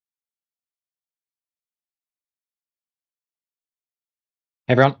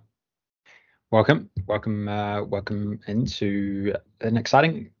Everyone, welcome into an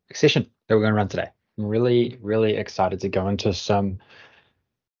exciting session that we're going to run today. I'm really excited to go into some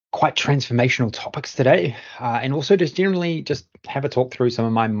quite transformational topics today, and also just generally just have a talk through some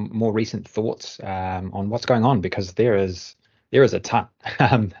of my more recent thoughts on what's going on, because there is a ton.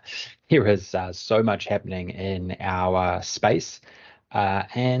 There is so much happening in our space,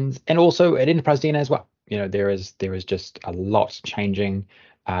 and also at Enterprise DNA as well. There is just a lot changing.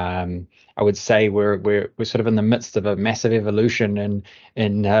 I would say we're sort of in the midst of a massive evolution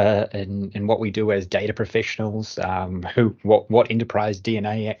in what we do as data professionals, what enterprise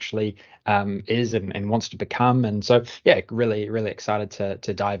DNA actually is and wants to become. And so, yeah, really excited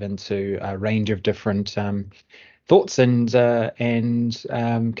to dive into a range of different thoughts and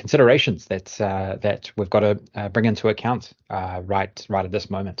considerations that we've got to bring into account right at this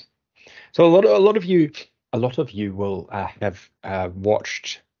moment. So a lot of you will have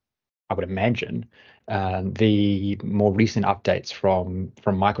watched, I would imagine, the more recent updates from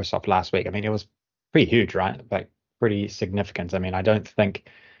Microsoft last week. I mean, it was pretty huge, right? Like pretty significant. I mean, I don't think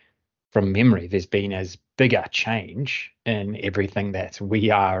from memory there's been as big a change in everything that we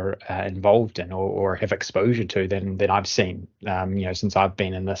are involved in or have exposure to than I've seen, since I've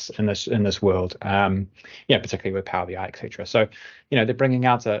been in this world, particularly with Power BI, etc. So, they're bringing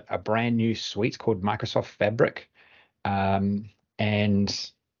out a brand new suite called Microsoft Fabric,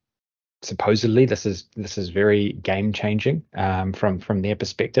 and supposedly this is very game changing from their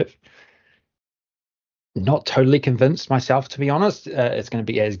perspective. Not totally convinced myself, to be honest. It's going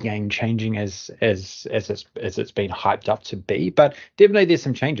to be as game changing as it's been hyped up to be, but definitely there's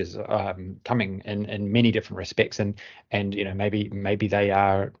some changes coming in many different respects, and maybe they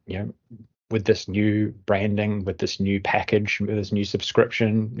are, with this new branding, with this new package, with this new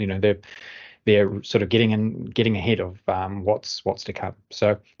subscription, they're sort of getting ahead of what's to come.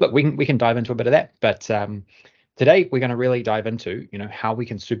 So look, we can dive into a bit of that, but today we're going to really dive into how we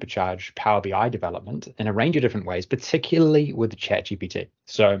can supercharge Power BI development in a range of different ways, particularly with ChatGPT.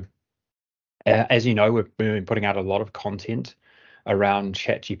 So as you know, we've been putting out a lot of content around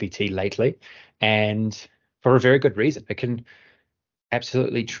ChatGPT lately, and for a very good reason. It can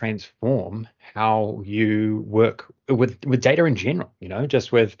absolutely transform how you work with data in general,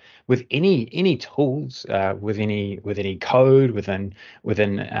 just with any tools, with any code, within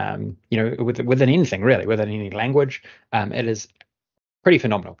anything really, within any language. It is pretty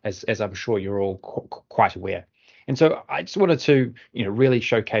phenomenal, as I'm sure you're all quite aware. And so I just wanted to, really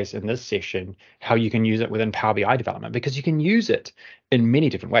showcase in this session how you can use it within Power BI development, because you can use it in many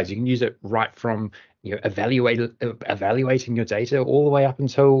different ways. You can use it right from, evaluating your data all the way up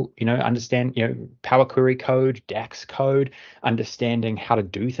until, understand, Power Query code, DAX code, understanding how to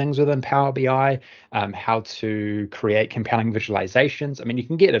do things within Power BI, how to create compelling visualizations. I mean, you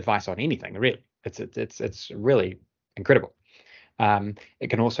can get advice on anything, really. It's really incredible. It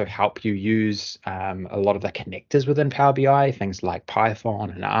can also help you use a lot of the connectors within Power BI, things like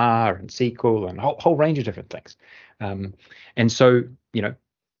Python and R and SQL and a whole range of different things. And so,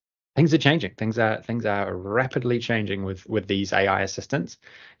 things are changing. Things are rapidly changing with these AI assistants.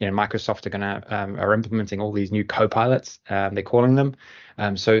 Microsoft are implementing all these new co-pilots, they're calling them.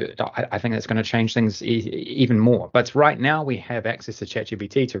 So I think that's going to change things even more. But right now we have access to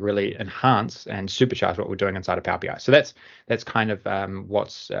ChatGPT to really enhance and supercharge what we're doing inside of Power BI. So that's kind of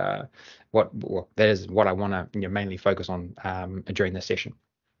that is what I want to mainly focus on during this session.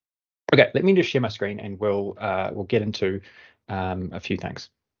 Okay, let me just share my screen and we'll get into a few things.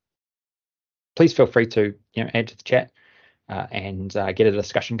 Please feel free to add to the chat and get a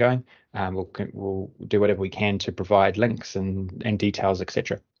discussion going. We'll do whatever we can to provide links and details,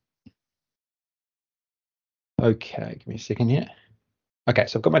 etc. Okay, give me a second here. Okay,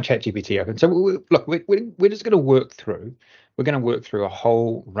 so I've got my ChatGPT open. So look, we're just going to work through. We're going to work through a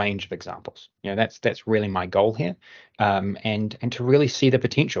whole range of examples. That's really my goal here, and to really see the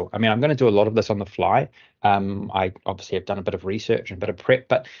potential. I mean, I'm going to do a lot of this on the fly. I obviously have done a bit of research and a bit of prep,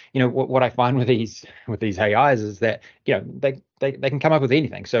 but what I find with these AIs is that they can come up with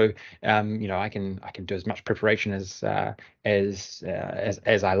anything. So I can do as much preparation as I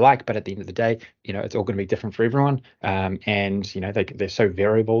like, but at the end of the day, it's all going to be different for everyone. And they're so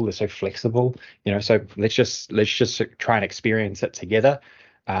variable, they're so flexible. So let's just try and experience it together,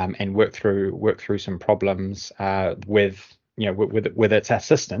 and work through some problems with its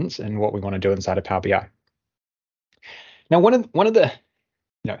assistance and what we want to do inside of Power BI. Now, one of the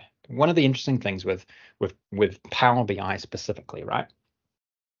interesting things with Power BI specifically, right,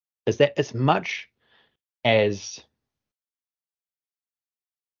 is that as much as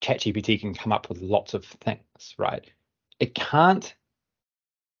ChatGPT can come up with lots of things, right, it can't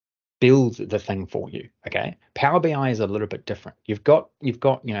build the thing for you. Okay, Power BI is a little bit different. You've got we've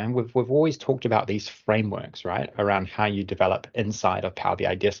always talked about these frameworks, right, around how you develop inside of Power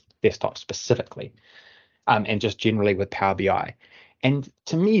BI desktop specifically, and just generally with Power BI. And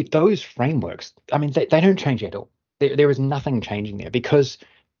to me, those frameworks, I mean, they don't change at all. There is nothing changing there, because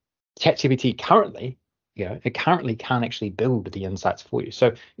ChatGPT currently, it currently can't actually build the insights for you.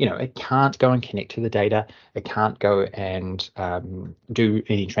 So, it can't go and connect to the data. It can't go and do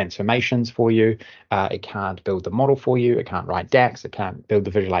any transformations for you. It can't build the model for you. It can't write DAX. It can't build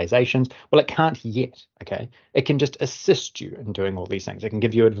the visualizations. Well, it can't yet. Okay. It can just assist you in doing all these things. It can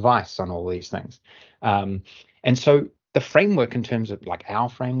give you advice on all these things. And so the framework, in terms of like our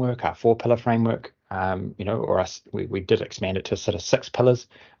framework, our 4-pillar framework, or us, we did expand it to sort of 6 pillars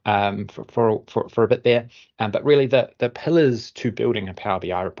for a bit there. But really the pillars to building a Power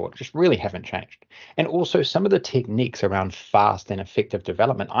BI report just really haven't changed. And also some of the techniques around fast and effective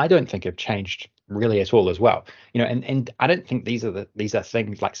development, I don't think have changed really at all as well. And I don't think these are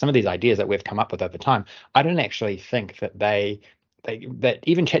things, like some of these ideas that we've come up with over time. I don't actually think that that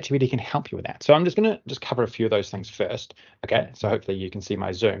even ChatGPT can help you with that. So I'm just going to cover a few of those things first. Okay, so hopefully you can see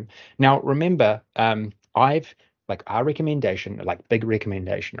my Zoom. Now, remember, our recommendation, like big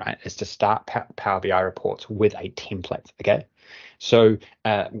recommendation, right, is to start Power BI reports with a template. Okay, so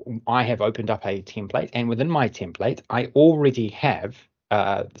I have opened up a template, and within my template, I already have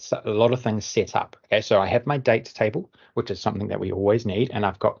a lot of things set up. Okay, so I have my dates table, which is something that we always need, and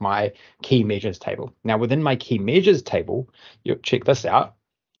I've got my key measures table. Now, within my key measures table, you check this out.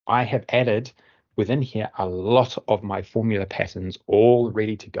 I have added within here a lot of my formula patterns all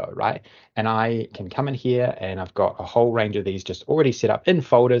ready to go, right? And I can come in here, and I've got a whole range of these just already set up in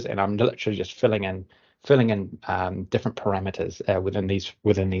folders, and I'm literally just filling in different parameters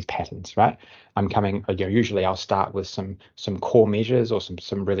within these patterns, right? I'm coming, usually I'll start with some core measures, or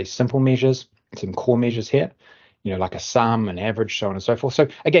some really simple measures, some core measures here, like a sum, an average, so on and so forth. So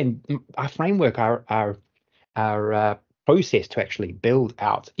again, our framework, our process to actually build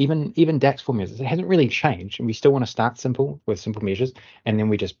out even DAX formulas, it hasn't really changed, and we still want to start simple with simple measures, and then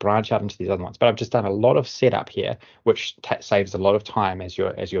we just branch out into these other ones. But I've just done a lot of setup here, which saves a lot of time as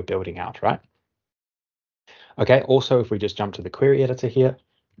you're building out, right? Okay, also, if we just jump to the query editor here,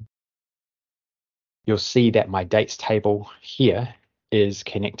 you'll see that my dates table here is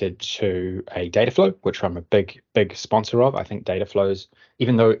connected to a data flow, which I'm a big sponsor of. I think data flows,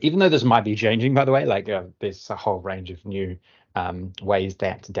 even though this might be changing, by the way, like there's a whole range of new ways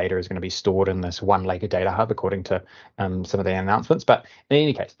that data is going to be stored in this one Lake data hub, according to some of the announcements. But in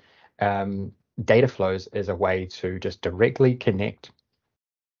any case, data flows is a way to just directly connect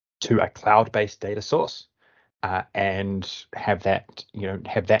to a cloud-based data source, and have that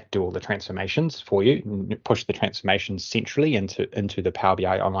do all the transformations for you, push the transformations centrally into the Power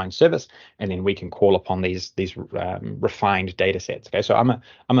BI online service, and then we can call upon these refined data sets. Okay, so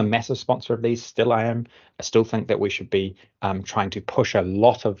I'm a massive sponsor of these. Still, I am. I still think that we should be trying to push a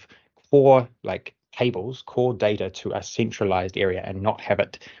lot of core, like tables, core data, to a centralized area, and not have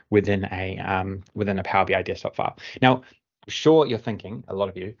it within a Power BI desktop file. Now, I'm sure you're thinking, a lot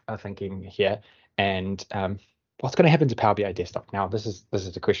of you are thinking here, and what's going to happen to Power BI desktop? Now, this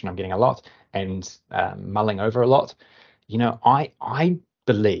is a question I'm getting a lot, and mulling over a lot. I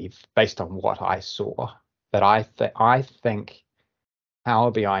believe, based on what I saw, that I think Power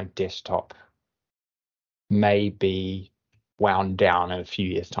BI desktop may be wound down in a few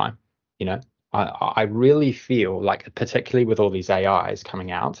years' time. I really feel like, particularly with all these AIs coming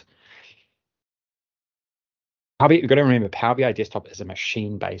out, you've got to remember, Power BI desktop is a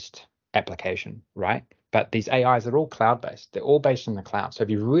machine-based application, right? But these AIs are all cloud-based. They're all based in the cloud. So if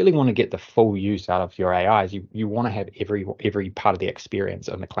you really want to get the full use out of your AIs, you want to have every part of the experience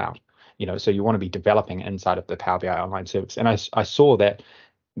in the cloud. So you want to be developing inside of the Power BI online service. And I saw that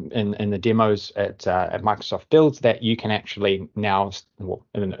in the demos at Microsoft Builds, that you can actually now, well,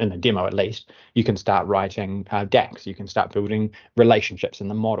 in the demo at least, you can start writing DAX. You can start building relationships in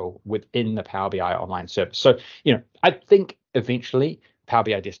the model within the Power BI online service. So, I think eventually Power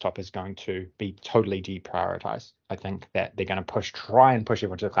BI desktop is going to be totally deprioritized. I think that they're going to try and push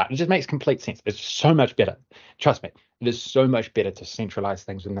everyone to the cloud. It just makes complete sense. It's so much better. Trust me, it is so much better to centralize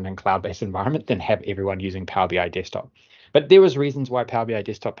things within a cloud-based environment than have everyone using Power BI desktop. But there was reasons why Power BI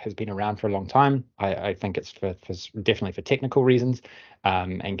desktop has been around for a long time. I think it's for definitely for technical reasons,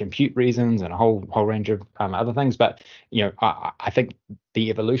 and compute reasons, and a whole range of other things. But I think the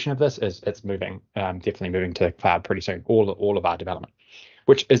evolution of this is it's moving, definitely moving to the cloud pretty soon. All of our development,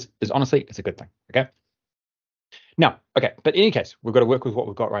 which is honestly, it's a good thing. Okay. Now, okay, but in any case, we've got to work with what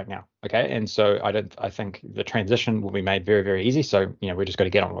we've got right now. Okay. And so I think the transition will be made very, very easy. So, we just got to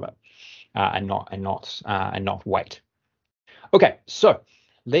get on with it, and not wait. Okay. So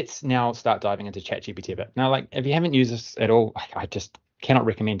let's now start diving into ChatGPT a bit. Now, like, if you haven't used this at all, I just cannot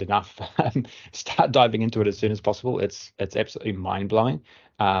recommend enough. Start diving into it as soon as possible. It's absolutely mind blowing,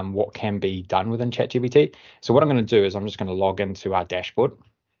 what can be done within ChatGPT. So what I'm going to do is I'm just going to log into our dashboard.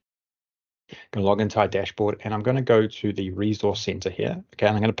 Going to log into our dashboard, and I'm going to go to the resource center here. Okay,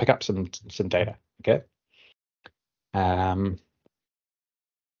 and I'm going to pick up some data. Okay. Okay,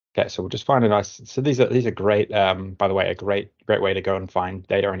 so we'll just find a nice. So these are great. By the way, a great way to go and find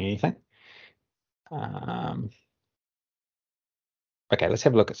data on anything. Okay, let's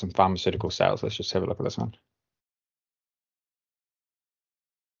have a look at some pharmaceutical sales. Let's just have a look at this one.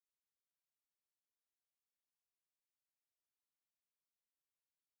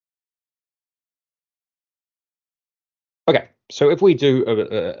 Okay, so if we do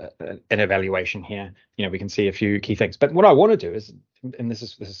an evaluation here, we can see a few key things. But what I want to do is, and this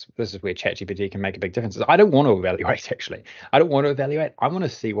is where ChatGPT can make a big difference. Is I don't want to evaluate actually. I don't want to evaluate. I want to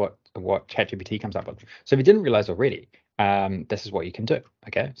see what ChatGPT comes up with. So if you didn't realize already, this is what you can do.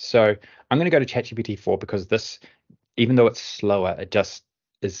 Okay, so I'm going to go to ChatGPT 4 because this, even though it's slower, it just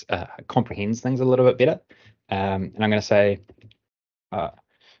is comprehends things a little bit better. And I'm going to say, I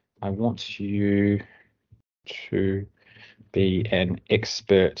want you to be an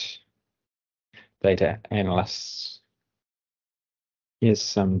expert data analyst. Here's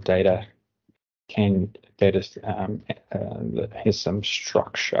some data. Here's some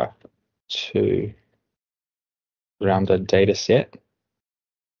structure to rounded data set.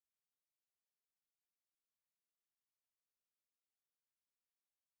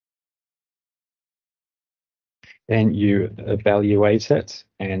 Then you evaluate it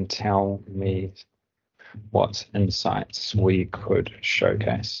and tell me what insights we could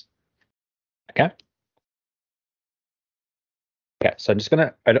showcase. Okay. Okay, so I'm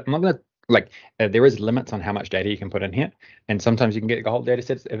not gonna there is limits on how much data you can put in here, and sometimes you can get the whole data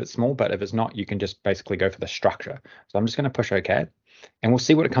set if it's small, but if it's not, you can just basically go for the structure. So I'm just going to push OK, and we'll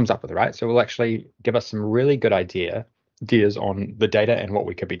see what it comes up with, right? So we'll actually give us some really good ideas on the data and what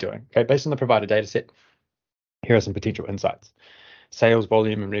we could be doing. Okay, based on the provided data set, here are some potential insights: sales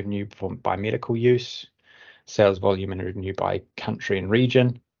volume and revenue by medical use, sales volume and revenue by country and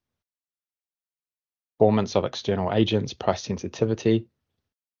region, performance of external agents, price sensitivity,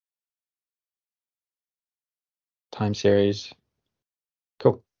 time series.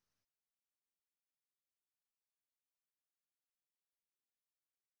 Cool.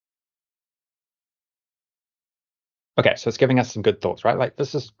 Okay, so it's giving us some good thoughts, right? Like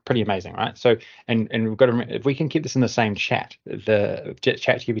this is pretty amazing, right? So, and we've got to if we can keep this in the same chat, the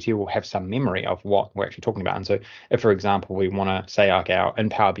ChatGPT will have some memory of what we're actually talking about. And so, if for example we want to say, okay, in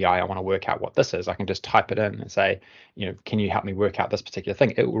Power BI, I want to work out what this is, I can just type it in and say, can you help me work out this particular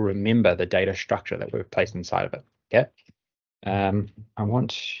thing? It will remember the data structure that we've placed inside of it. Okay. I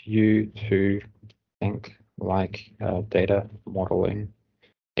want you to think like a data modeling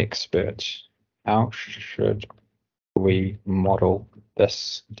expert. How should we model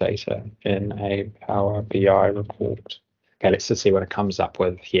this data in a Power BI report? Okay, let's just see what it comes up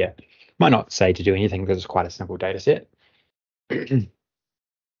with here. Might not say to do anything because it's quite a simple data set. Okay,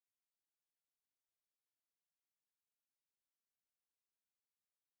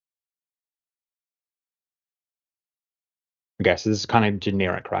 so this is kind of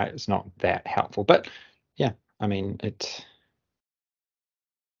generic, right? It's not that helpful, but yeah, I mean, it's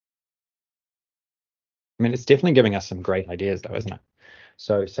definitely giving us some great ideas though, isn't it?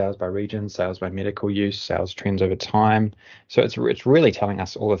 So sales by region, sales by medical use, sales trends over time. So it's really telling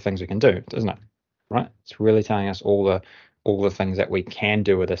us all the things we can do, isn't it? Right? It's really telling us all the things that we can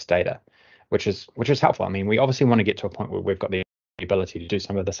do with this data, which is helpful. I mean, we obviously want to get to a point where we've got the ability to do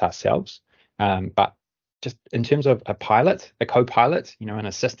some of this ourselves. But just in terms of a pilot, a co-pilot, an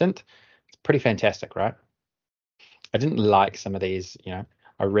assistant, it's pretty fantastic, right? I didn't like some of these,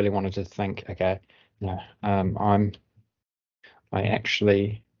 I really wanted to think, okay, I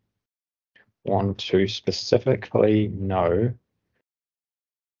actually want to specifically know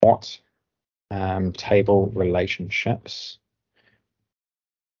what table relationships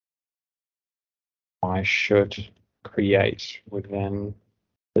I should create within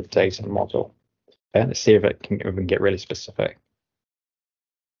the data model. Okay, let's see if we can get really specific.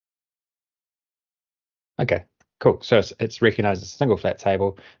 Okay, cool. So it's recognized as a single flat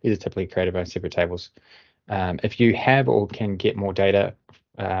table. These are typically created by separate tables. If you have or can get more data,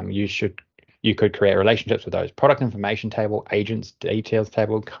 you could create relationships with those: product information table, agents details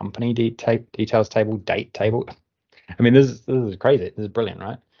table, company details table, date table. I mean, this is crazy. This is brilliant,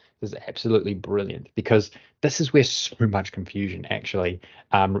 right? This is absolutely brilliant because this is where so much confusion actually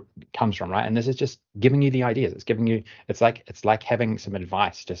comes from, right? And this is just giving you the ideas. It's giving you, it's like having some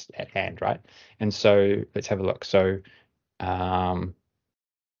advice just at hand, right? And so let's have a look. So um,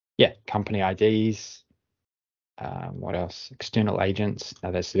 yeah, company IDs. What else? External agents.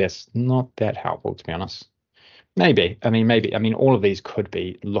 Now that's not that helpful, to be honest. Maybe. I mean, maybe. I mean, all of these could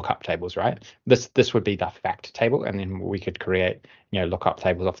be lookup tables, right? This would be the fact table, and then we could create, lookup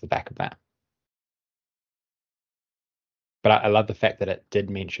tables off the back of that. But I love the fact that it did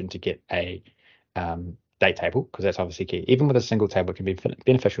mention to get a date table because that's obviously key. Even with a single table, it can be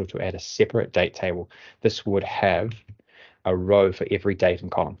beneficial to add a separate date table. This would have a row for every date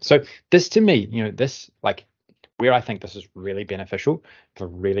and column. So this to me, this like where I think this is really beneficial for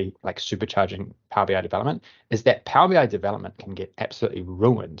really like supercharging Power BI development is that Power BI development can get absolutely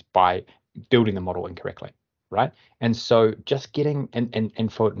ruined by building the model incorrectly, right? And so just getting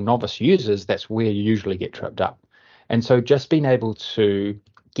and for novice users, that's where you usually get tripped up. And so just being able to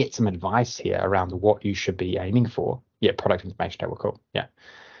get some advice here around what you should be aiming for. Yeah, product information table, cool. Yeah.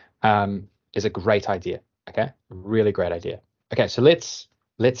 Is a great idea. Okay, really great idea. Okay, so let's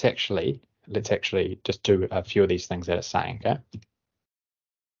actually just do a few of these things that it's saying. Okay.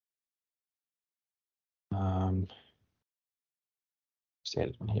 Um, Set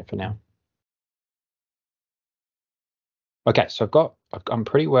it on here for now. Okay, so I'm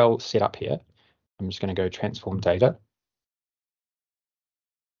pretty well set up here. I'm just going to go transform data.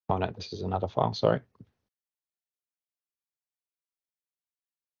 Oh no, this is another file. Sorry.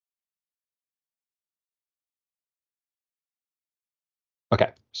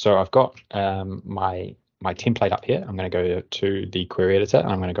 Okay, so I've got my template up here. I'm going to go to the query editor and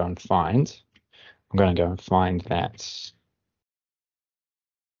I'm going to go and find. I'm going to go and find that.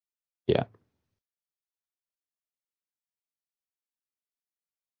 Yeah.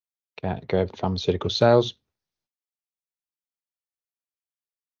 Okay, go pharmaceutical sales.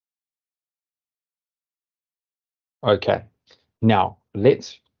 Okay, now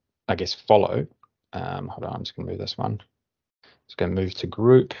let's, I guess, follow. Hold on, I'm just going to move this one. Just going to move to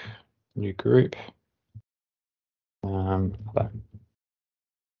group, new group. Hold on.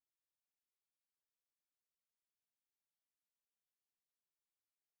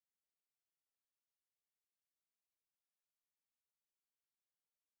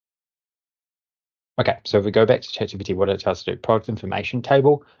 Okay, so if we go back to ChatGPT, what it tells us to do, product information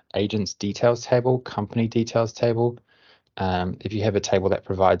table, agents details table, company details table. If you have a table that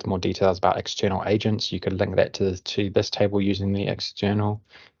provides more details about external agents, you could link that to this table using the external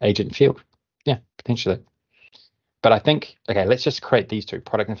agent field. Yeah, potentially. But I think, okay, let's just create these two,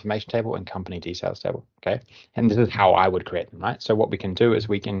 product information table and company details table, okay? And this is how I would create them, right? So what we can do is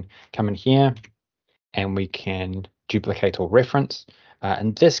we can come in here and we can duplicate or reference.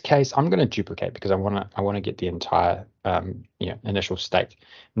 In this case, I'm going to duplicate because I want to get the entire initial state.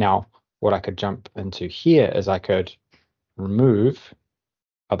 Now, what I could jump into here is I could remove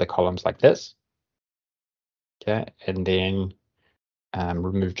other columns like this, okay, and then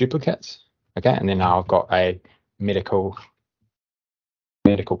remove duplicates, okay, and then now I've got a medical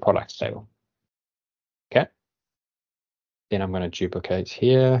products table, okay. Then I'm going to duplicate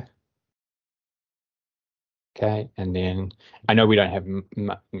here, okay, and then I know we don't have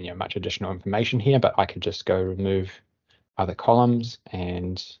much additional information here, but I could just go remove other columns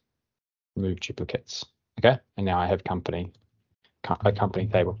and remove duplicates, okay, and now I have a company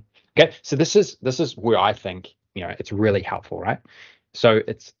table. Okay, so this is where I think it's really helpful, right? So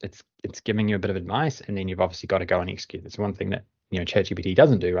it's giving you a bit of advice, and then you've obviously got to go and execute. It's one thing that ChatGPT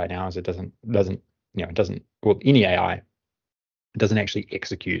doesn't do right now is it doesn't well, any AI doesn't actually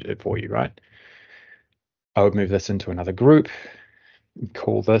execute it for you, right? I would move this into another group,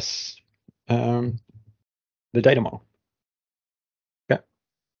 call this the data model. Okay.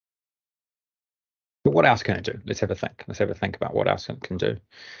 But what else can it do? Let's have a think. Let's have a think about what else it can do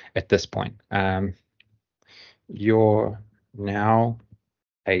at this point. You're now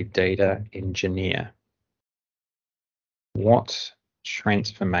a data engineer. What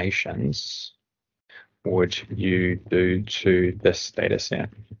transformations would you do to this data set,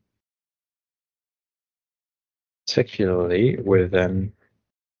 particularly within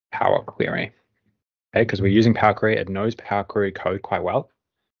Power Query? Okay, because we're using Power Query, it knows Power Query code quite well.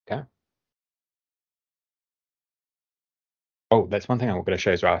 Okay. Oh, that's one thing I'm going to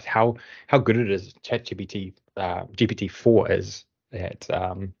show you as well. How good it is. ChatGPT GPT-4 is at.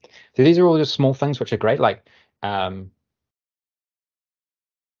 So these are all just small things which are great. Like, yeah,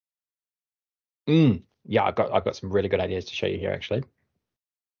 I've got some really good ideas to show you here actually.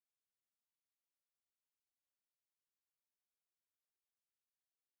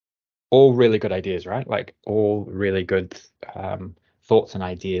 all really good ideas, right? Like all really good thoughts and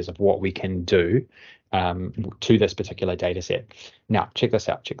ideas of what we can do to this particular data set. Now, check this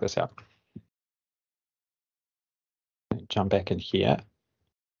out. Check this out. Jump back in here.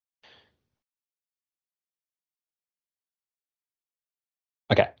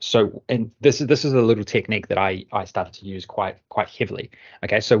 Okay, so and this is a little technique that I started to use quite heavily.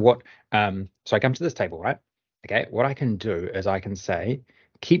 Okay, so what so I come to this table, right? Okay, what I can do is I can say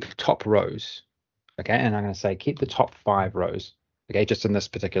keep top rows. Okay, and I'm going to say keep the top 5 rows. Okay, just in this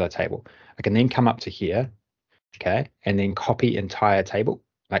particular table. I can then come up to here. Okay, and then copy entire table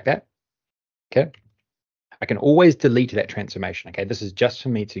like that. Okay, I can always delete that transformation. Okay, this is just for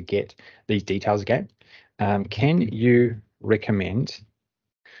me to get these details again. Can you recommend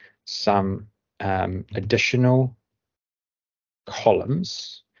some additional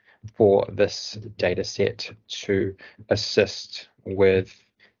columns for this data set to assist with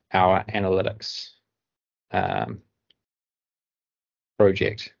our analytics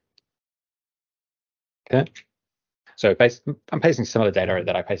project? Okay. So I'm pasting similar data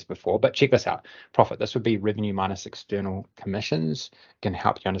that I pasted before, but check this out. Profit, this would be revenue minus external commissions. Can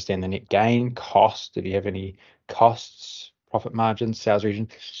help you understand the net gain, cost, if you have any costs, profit margins, sales region.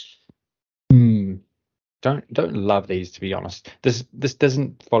 Don't love these, to be honest. This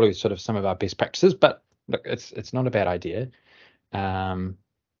doesn't follow sort of some of our best practices, but look, it's not a bad idea.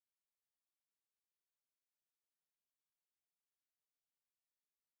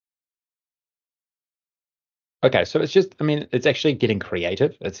 Okay, so it's just, I mean, it's actually getting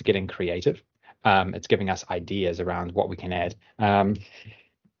creative. It's getting creative. It's giving us ideas around what we can add.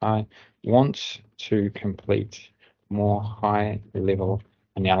 I want to complete more high-level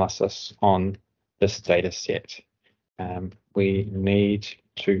analysis on this data set. We need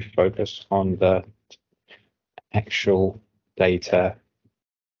to focus on the actual data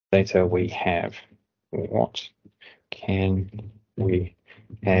we have. What can we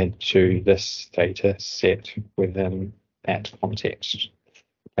add to this data set within that context?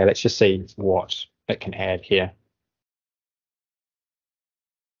 Okay, let's just see what it can add here.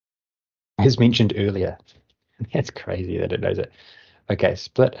 As mentioned earlier, that's crazy that it knows it. Okay,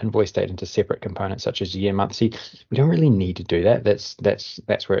 split invoice data into separate components such as year, month. See, we don't really need to do that.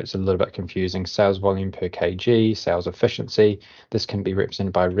 That's where it's a little bit confusing. Sales volume per kg, sales efficiency. This can be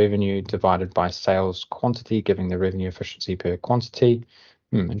represented by revenue divided by sales quantity, giving the revenue efficiency per quantity.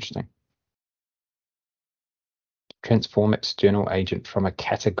 Interesting. Transform external agent from a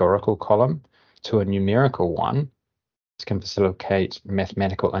categorical column to a numerical one. This can facilitate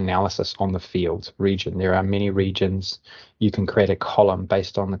mathematical analysis on the field region. There are many regions. You can create a column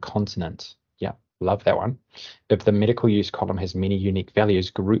based on the continent. Yeah, love that one. If the medical use column has many unique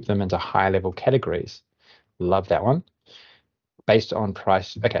values, group them into higher level categories. Love that one. Based on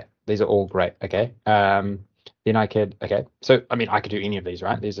price. Okay, these are all great. Okay. Then I could, okay. So, I mean, I could do any of these,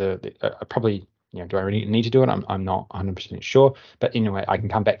 right? These are probably, do I really need to do it? I'm not 100% sure. But anyway, I can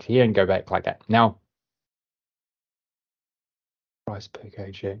come back here and go back like that. Now, price per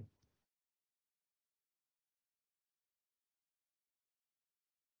kg.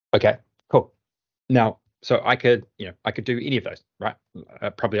 Okay, cool. Now, so I could, I could do any of those, right?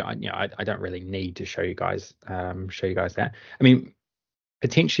 Probably, I don't really need to show you guys that. I mean,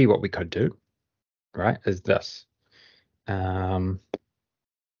 potentially what we could do, right, is this.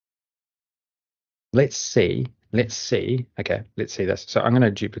 Let's see. Okay, let's see this. So I'm going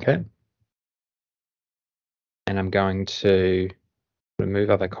to duplicate, and I'm going to remove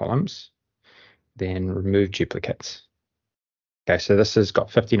other columns, then remove duplicates. Okay, so this has got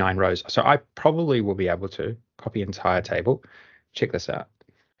 59 rows. So I probably will be able to copy entire table. Check this out.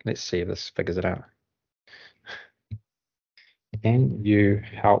 Let's see if this figures it out. Can you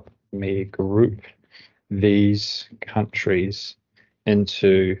help me group these countries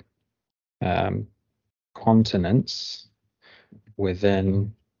into continents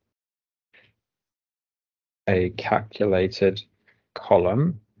within a calculated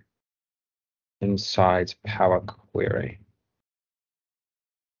column inside Power Query?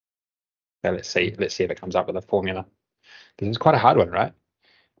 Okay, let's see if it comes up with a formula. This is quite a hard one, right?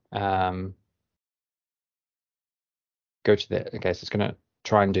 Go to that. Okay, so it's going to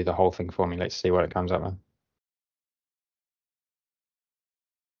try and do the whole thing for me. Let's see what it comes up with.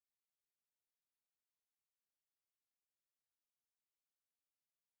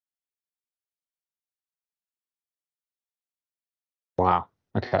 Wow.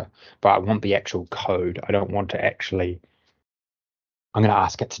 Okay. But I want the actual code. I don't want to actually. I'm going to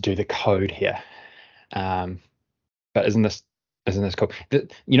ask it to do the code here. But isn't this Isn't this cool?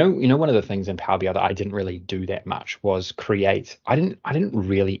 One of the things in Power BI that I didn't really do that much was create. I didn't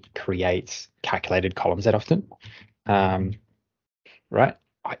really create calculated columns that often. Um, right?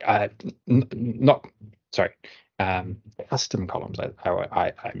 Not sorry. Custom columns.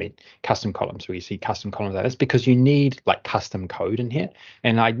 I mean custom columns where you see custom columns like this because you need like custom code in here,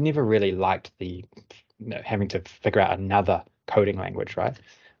 and I never really liked the having to figure out another coding language, right?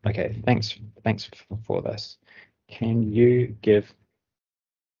 Okay, thanks for this. Can you give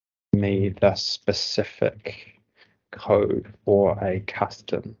me the specific code for a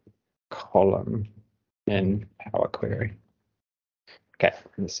custom column in Power Query? Okay,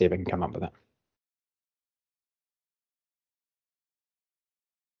 let's see if I can come up with it.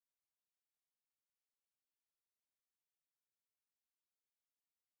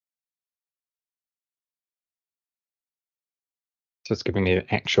 So it's giving me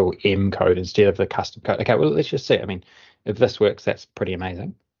the actual M code instead of the custom code. Okay, well, let's just see. I mean, if this works, that's pretty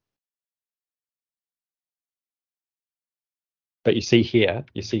amazing. But you see here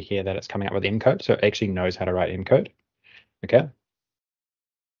that it's coming up with M code, so it actually knows how to write M code. Okay.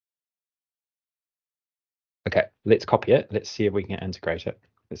 Okay, let's copy it. Let's see if we can integrate it.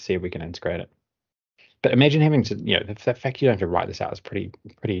 Let's see if we can integrate it. But imagine having to, the fact you don't have to write this out is pretty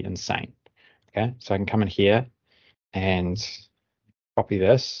insane. Okay, so I can come in here and copy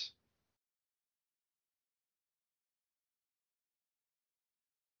this.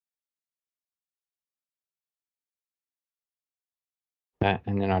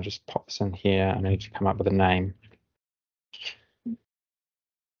 And then I'll just pop this in here. I need to come up with a name.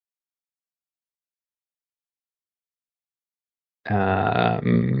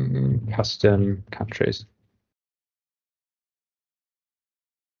 Custom countries.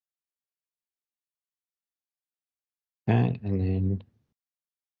 Okay, and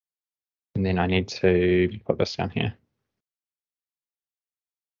then I need to put this down here.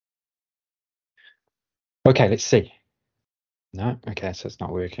 Okay, let's see. No, okay, so it's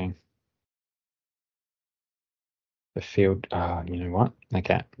not working. The field, you know what?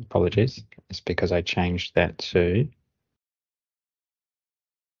 Okay, apologies. It's because I changed that to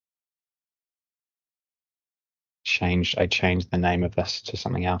I changed the name of this to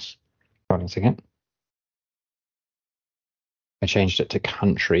something else. Hold on a second. I changed it to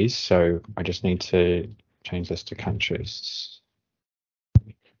countries, so I just need to change this to countries.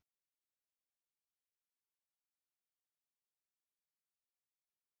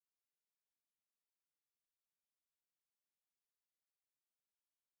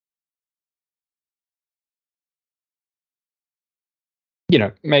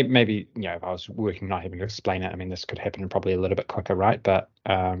 Maybe if I was working, not having to explain it, I mean, this could happen probably a little bit quicker, right? But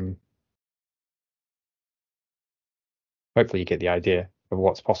hopefully you get the idea of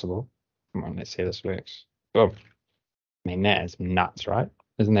what's possible. Come on, let's see if this works. Oh, I mean, that is nuts, right?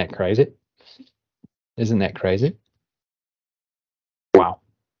 Isn't that crazy? Isn't that crazy? Wow,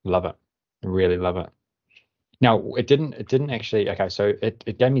 love it. Really love it. Now it didn't actually, okay, so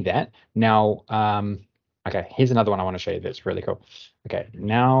it gave me that. Now, okay, here's another one I want to show you that's really cool. Okay,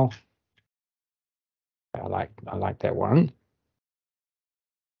 now I like that one.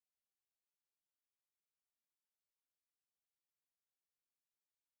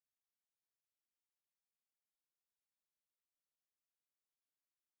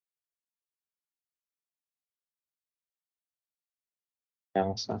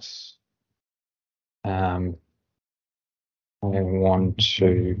 Analysis. I want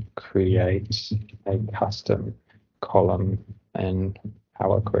to create a custom column in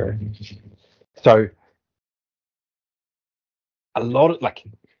Power Query. So a lot of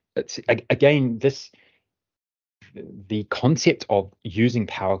it's again the concept of using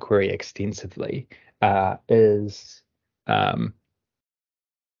Power Query extensively is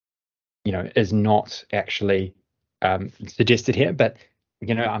is not actually suggested here, but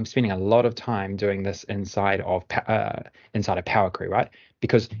I'm spending a lot of time doing this inside of Power Query, right?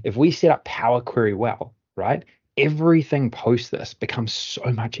 Because if we set up Power Query well, right, everything post this becomes so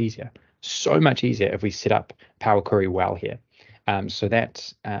much easier if we set up Power Query well here. So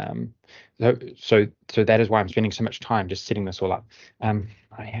that so that is why I'm spending so much time just setting this all up. I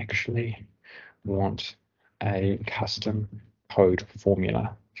actually want a custom code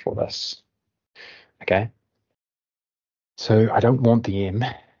formula for this. Okay. So I don't want the M.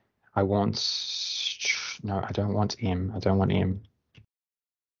 I want, no, I don't want M. I don't want M.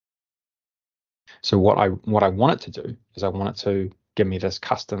 So what I want it to do is I want it to give me this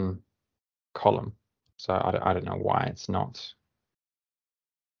custom column. So I don't know why it's not.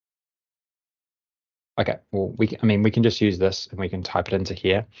 Okay, well, we can just use this and we can type it into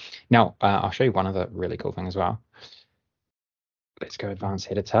here. Now, I'll show you one other really cool thing as well. let's go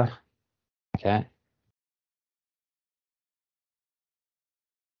advanced editor. Okay.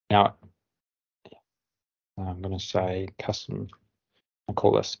 Now I'm going to say custom. I'll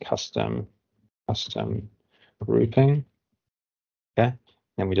call this custom grouping. Okay.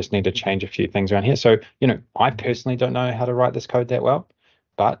 And we just need to change a few things around here. So, I personally don't know how to write this code that well,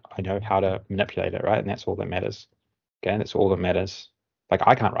 but I know how to manipulate it, right? And that's all that matters. Okay, that's all that matters. Like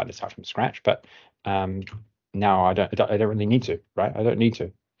I can't write this out from scratch, but now I don't really need to, right? I don't need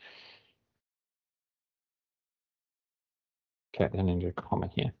to. Okay, then I need a comma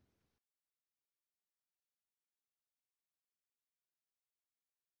here.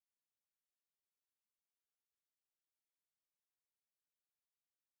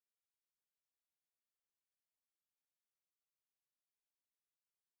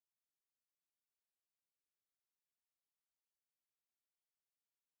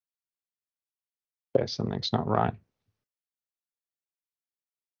 Okay, something's not right.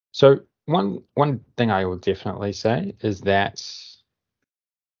 So one thing I will definitely say is that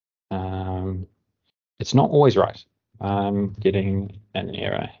it's not always right. I'm getting an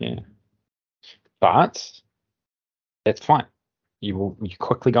error here, but that's fine. You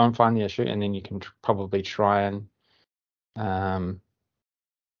quickly go and find the issue, and then you can probably try and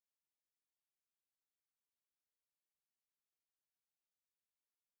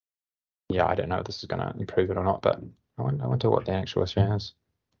yeah, I don't know if this is going to improve it or not, but I wonder what the actual issue is.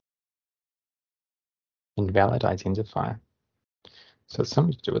 Invalid identifier. So it's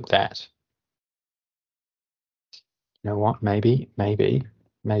something to do with that. You know what? Maybe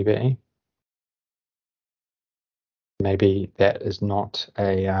that is not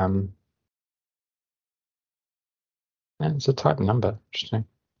a it's a type number. Interesting.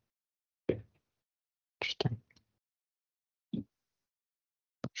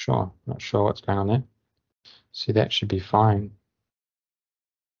 Not sure what's going on there. See, that should be fine.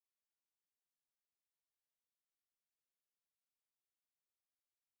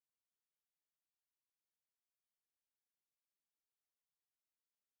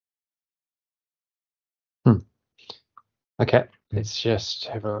 Okay, let's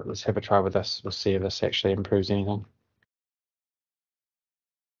have a try with this. We'll see if this actually improves anything.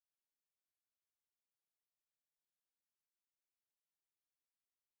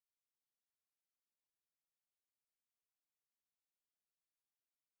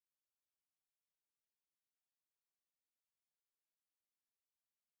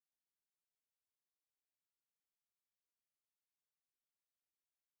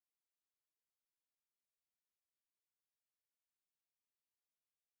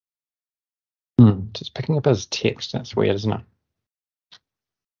 Just picking up as text. That's weird, isn't it?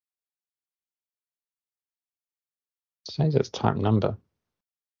 It says it's type number.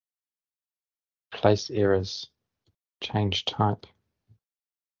 Place errors. Change type.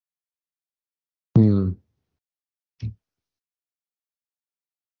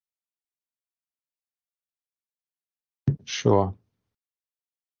 Sure.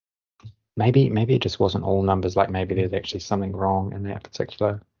 Maybe it just wasn't all numbers. Like maybe there's actually something wrong in that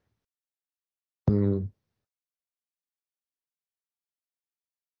particular.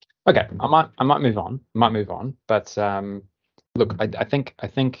 Okay, I might move on. But look, I think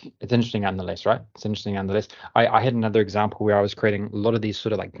it's interesting nonetheless, right? It's interesting nonetheless. I had another example where I was creating a lot of these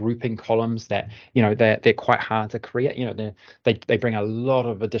sort of like grouping columns that they're quite hard to create. They bring a lot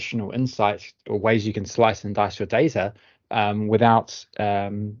of additional insights or ways you can slice and dice your data without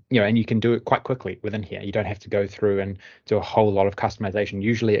and you can do it quite quickly within here. You don't have to go through and do a whole lot of customization.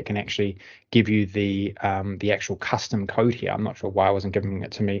 Usually it can actually give you the actual custom code here. I'm not sure why I wasn't giving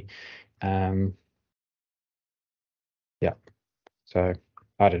it to me. Yeah, so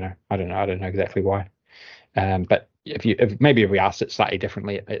I don't know exactly why. But if maybe if we asked it slightly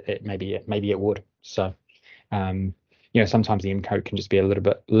differently, maybe it would. So sometimes the encode can just be a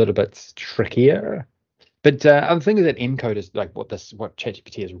little bit trickier. But other thing that encode is like what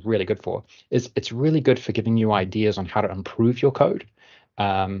ChatGPT is really good for is it's really good for giving you ideas on how to improve your code.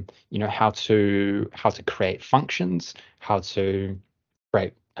 How to create functions, how to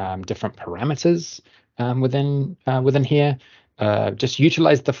create different parameters within here. Just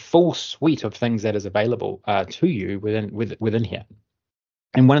utilize the full suite of things that is available to you within here.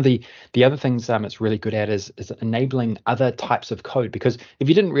 And one of the other things it's really good at is enabling other types of code, because if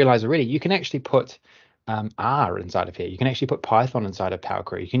you didn't realize already, you can actually put R inside of here. You can actually put Python inside of Power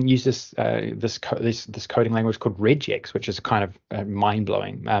Query. You can use this coding language called regex, which is kind of mind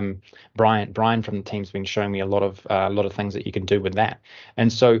blowing. Brian from the team's been showing me a lot of things that you can do with that,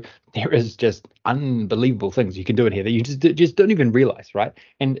 and so there is just unbelievable things you can do in here that you just don't even realize, right?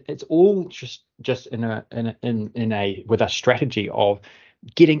 And it's all just in a with a strategy of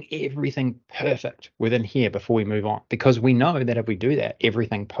getting everything perfect within here before we move on, because we know that if we do that,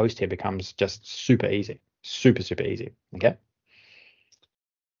 everything post here becomes just super easy, super easy.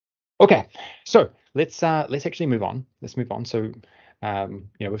 Okay, so let's actually move on. Let's move on. So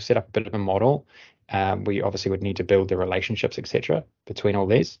we've set up a bit of a model. We obviously would need to build the relationships, etc., between all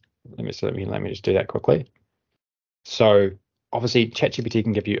these. Let me just do that quickly. So obviously ChatGPT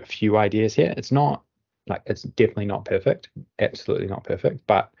can give you a few ideas here. It's not like, it's definitely not perfect, absolutely not perfect,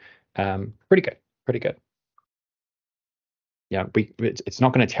 but pretty good. Yeah, it's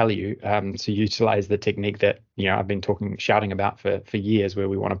not going to tell you to utilize the technique that I've been shouting about for years, where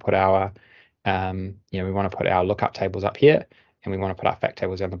we want to put our we want to put our lookup tables up here, and we want to put our fact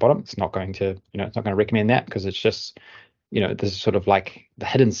tables down the bottom. It's not going to it's not going to recommend that, because it's just this is sort of like the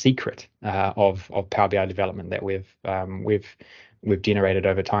hidden secret of Power BI development that we've generated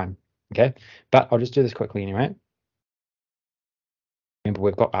over time. Okay, but I'll just do this quickly anyway. Remember,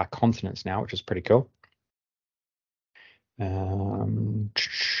 we've got our continents now, which is pretty cool.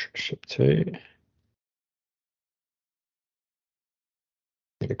 Ship to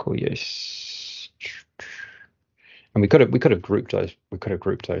critical use, and we could have grouped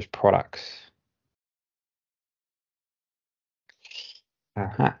those products.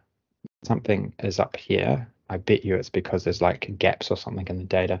 Something is up here. I bet you it's because there's like gaps or something in the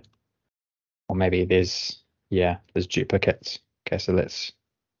data, or maybe there's duplicates. Okay, so let's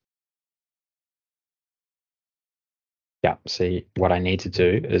see, what I need to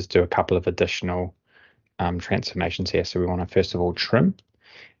do is do a couple of additional transformations here. So we want to first of all trim,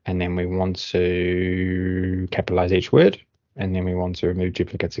 and then we want to capitalize each word, and then we want to remove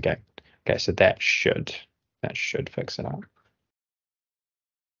duplicates again. Okay, so that should fix it up.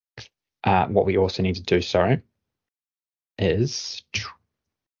 What we also need to do, is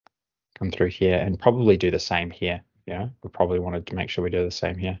come through here and probably do the same here. Yeah, we probably wanted to make sure we do the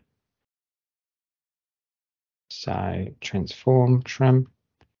same here. So transform, trim,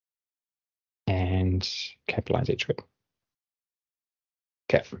 and capitalize each word.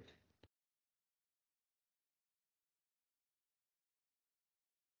 Okay.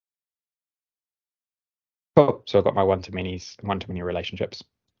 Cool. So I've got my one-to-many relationships.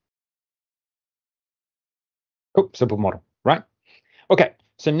 Cool. Simple model, right? Okay.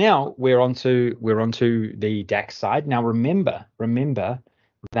 So now we're onto the DAX side. Now remember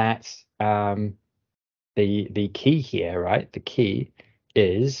that the key here, right? The key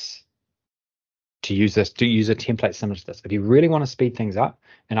is to use a template similar to this. If you really want to speed things up,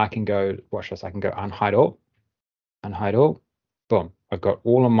 and I can go, watch this, I can go unhide all, boom. I've got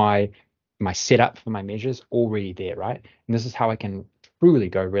all of my setup for my measures already there, right? And this is how I can truly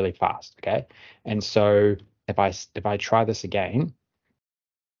go really fast, okay? And so if I try this again,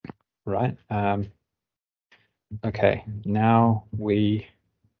 right? Okay, now we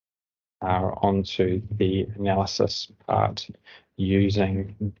are onto the analysis part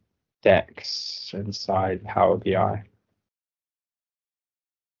using DAX inside Power BI.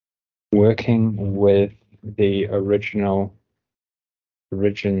 Working with the original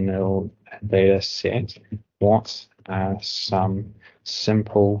data set, what are some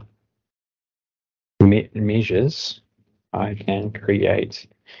simple measures I can create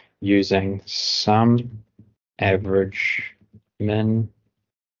using sum, average, min,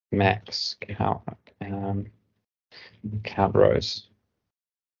 max, count rows.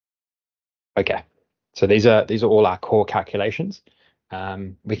 Okay, so these are all our core calculations.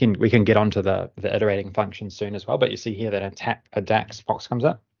 We can get onto the iterating function soon as well, but you see here that a DAX box comes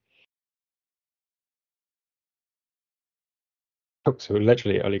up. Oh, so we're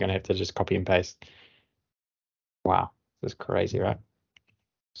literally only going to have to just copy and paste. Wow, this is crazy, right?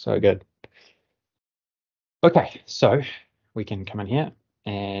 So good. Okay, so we can come in here,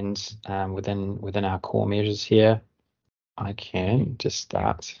 and within our core measures here, I can just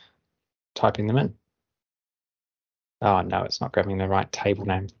start typing them in. Oh no, it's not grabbing the right table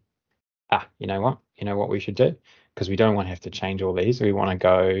name. You know what? You know what we should do? Because we don't want to have to change all these. We want to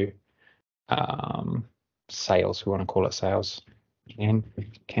go sales. We want to call it sales. And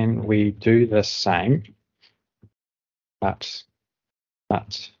can we do the same, but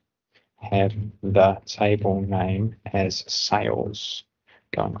have the table name as sales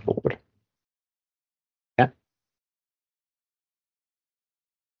going forward? Yeah.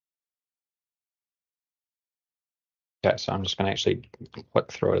 Okay, so I'm just going to actually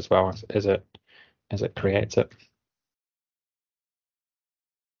click through it as well as it creates it.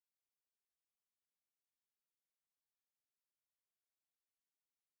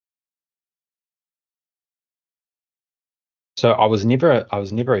 So I was never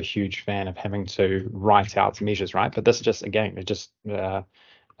a huge fan of having to write out measures, right? But this just again, it just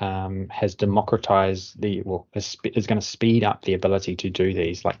has democratized is going to speed up the ability to do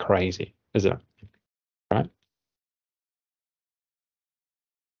these like crazy, isn't it? Right?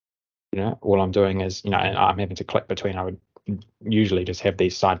 All I'm doing is, and I'm having to click between. I would usually just have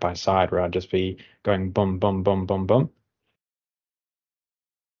these side by side where I'd just be going boom, boom, boom, boom, boom.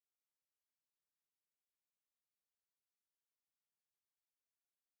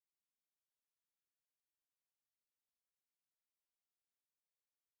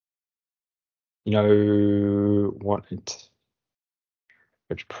 You know what it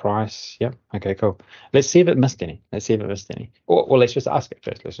which price? Yep. Okay, cool. Let's see if it missed any. Let's see if it missed any. Or let's just ask it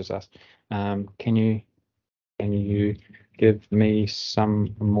first. Let's just ask. Can you give me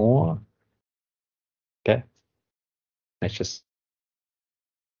some more? Okay. Let's just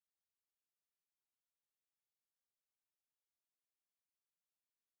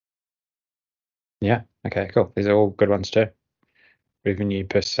yeah. Okay, cool. These are all good ones too. Revenue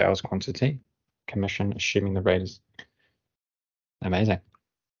per sales quantity, commission, assuming the rate is amazing.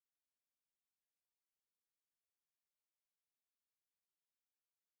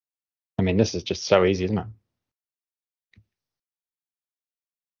 I mean, this is just so easy, isn't it?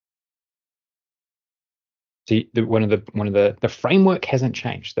 See, the framework hasn't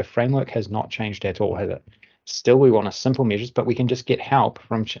changed. The framework has not changed at all, has it? Still, we want a simple measures, but we can just get help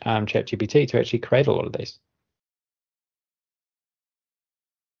from ChatGPT to actually create a lot of these.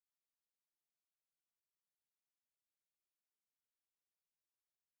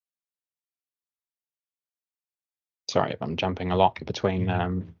 Sorry if I'm jumping a lot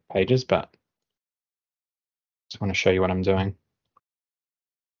between pages, but just want to show you what I'm doing.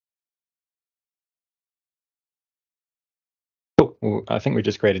 Oh, well, I think we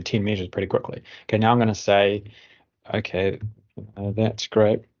just created 10 measures pretty quickly. Okay, now I'm going to say, okay, that's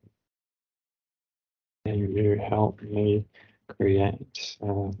great. Can you help me create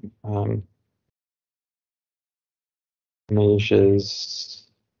measures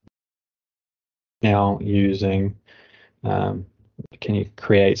now using, can you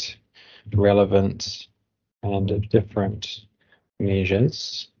create relevant and different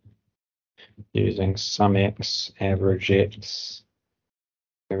measures using SumX, AverAgeX,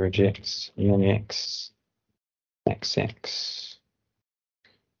 UnX, XX,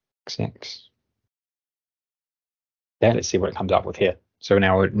 XX. Yeah, let's see what it comes up with here. So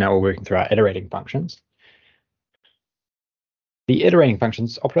now we're working through our iterating functions. The iterating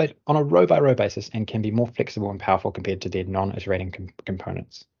functions operate on a row by row basis and can be more flexible and powerful compared to their non-iterating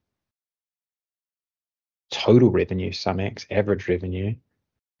components. Total revenue, SumX, average revenue.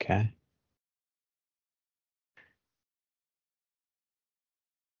 Okay.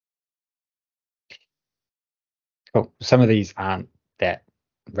 Cool. Some of these aren't that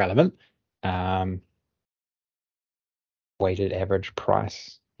relevant. Weighted average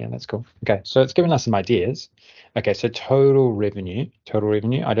price. Yeah, that's cool. Okay, so it's given us some ideas. Okay, so total revenue. Total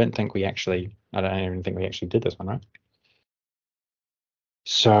revenue. I don't even think we actually did this one, right?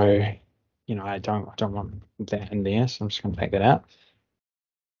 So, I don't want that in there, so I'm just going to take that out.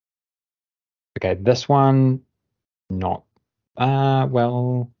 Okay, this one, not,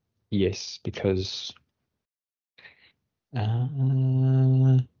 well, yes, because,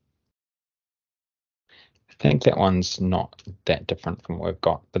 I think that one's not that different from what we've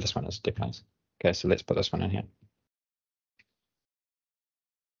got, but this one is definitely. Okay, so let's put this one in here.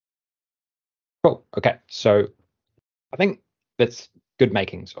 Cool. Okay, so I think that's good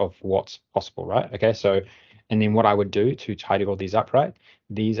makings of what's possible, right? Okay, so, and then what I would do to tidy all these up, right?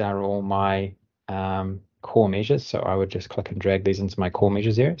 These are all my core measures. So I would just click and drag these into my core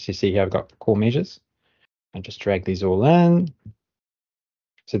measures here. So you see here I've got core measures and just drag these all in.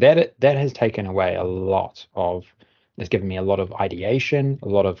 So that has taken away a lot of, it's given me a lot of ideation, a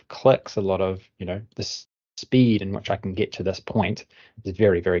lot of clicks, a lot of, the speed in which I can get to this point is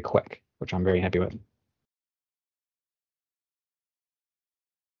very, very quick, which I'm very happy with.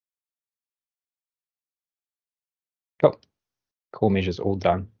 Cool. Core measures all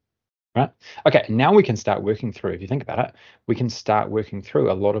done. Right. Okay. Now we can start working through. If you think about it, we can start working through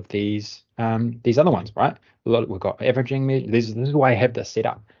a lot of these other ones, right? We've got averaging measures. This is why I have this set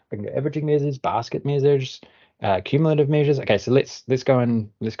up. We can go averaging measures, basket measures, cumulative measures. Okay, so let's go and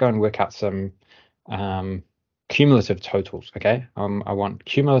work out some cumulative totals. Okay. I want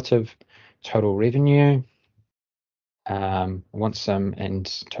cumulative total revenue. I want some and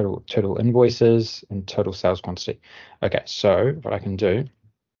total invoices and total sales quantity. Okay, so what I can do,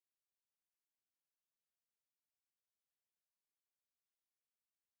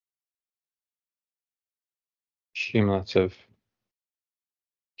 cumulative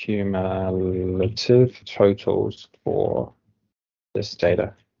totals for this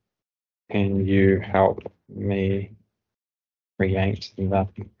data. Can you help me create the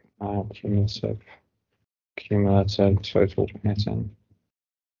cumulative total pattern?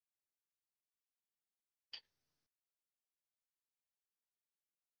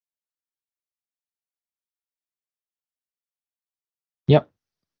 Yep.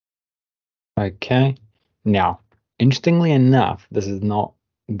 Okay. Now, interestingly enough, this is not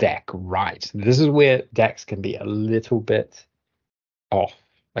DAC right. This is where DAX can be a little bit off.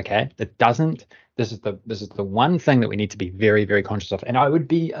 Okay. It doesn't. This is the one thing that we need to be very, very conscious of. And I would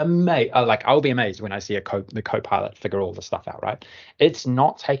be amazed, I'll be amazed when I see the Copilot figure all the stuff out, right? It's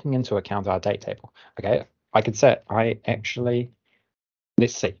not taking into account our date table. Okay. I could say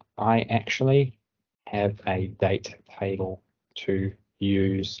let's see, I actually have a date table to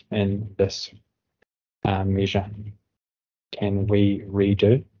use in this measure. Can we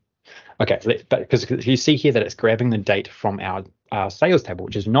redo? Okay, but because you see here that it's grabbing the date from our sales table,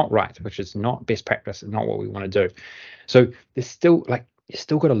 which is not right, which is not best practice, and not what we want to do. So there's still you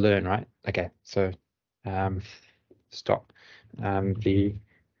still got to learn, right? Okay, so stop the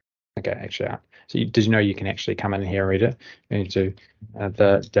okay actually. So did you know you can actually come in here and read it? You need to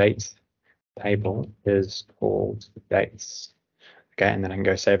the dates table is called dates. Okay, and then I can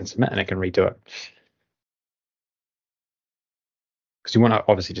go save and submit, and I can redo it. Because you want to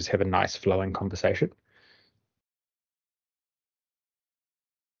obviously just have a nice flowing conversation.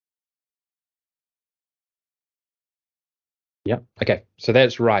 Yep. Okay. So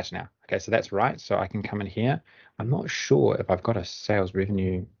that's right now. Okay. So that's right. So I can come in here. I'm not sure if I've got a sales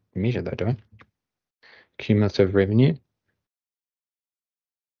revenue measure though, do I? Cumulative revenue.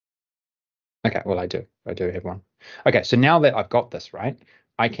 Okay. Well, I do. I do have one. Okay. So now that I've got this right,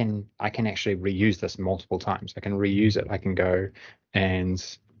 I can actually reuse this multiple times. I can reuse it. I can go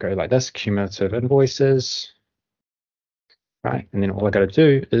and go like this, cumulative invoices, right? And then all I got to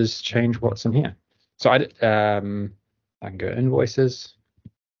do is change what's in here. So I can go invoices.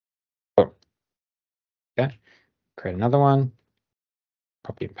 Oh, okay. Create another one.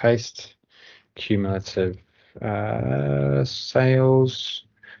 Copy and paste. Cumulative sales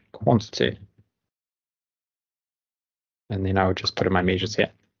quantity. And then I would just put in my measures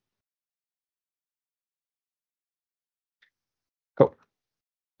here. Cool.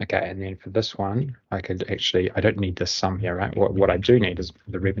 Okay, and then for this one, I don't need this sum here, right? What I do need is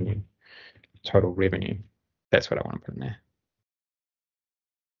the revenue, total revenue. That's what I want to put in there.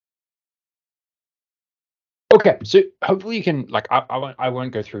 Okay, so hopefully you can I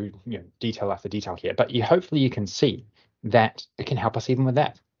won't go through detail after detail here, but hopefully you can see that it can help us even with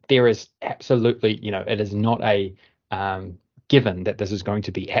that. There is absolutely, it is not a given that this is going to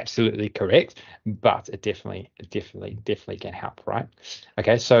be absolutely correct, but it definitely can help, right?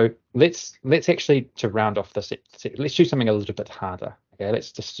 Okay, so let's actually, to round off this, let's do something a little bit harder. Okay,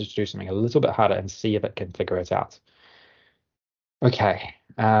 let's just do something a little bit harder and see if it can figure it out. Okay.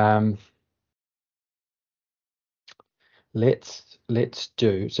 Let's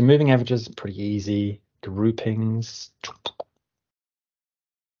do so. Moving averages pretty easy. Groupings.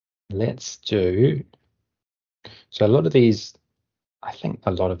 Let's do so. A lot of these, I think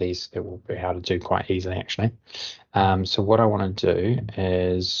a lot of these it will be able to do quite easily actually. So what I want to do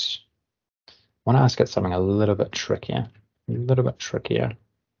is I want to ask it something a little bit trickier. A little bit trickier.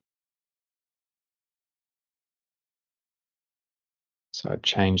 So I've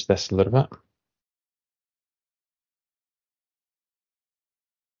changed this a little bit.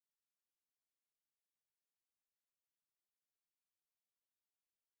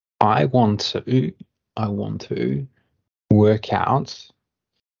 I want to work out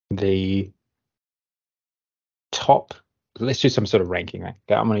the top. Let's do some sort of ranking, right?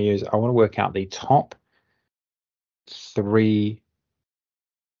 Okay, I want to work out the top 3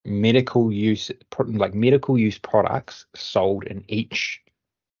 medical use products sold in each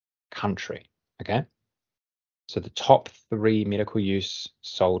country. Okay, so the top 3 medical use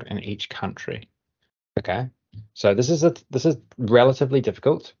sold in each country. Okay, so this is relatively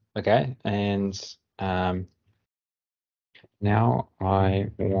difficult. Okay, and now I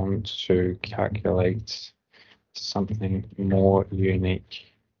want to calculate something more unique.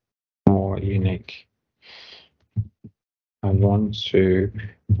 I want to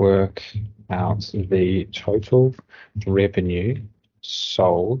work out the total revenue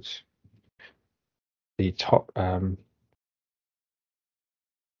sold, the top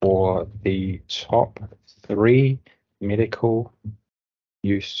for the top 3 medical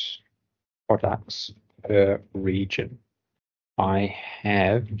use products per region. I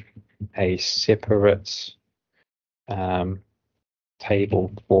have a separate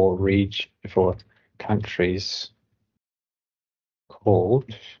table for countries called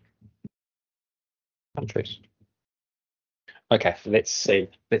countries. Okay, let's see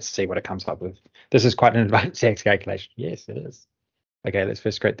what it comes up with. This is quite an advanced tax calculation. Yes, it is. Okay, let's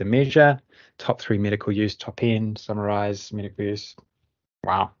first create the measure. Top 3 medical use, top end, summarize medical use.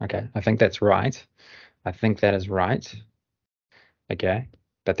 Wow, okay, I think that's right. I think that is right. Okay,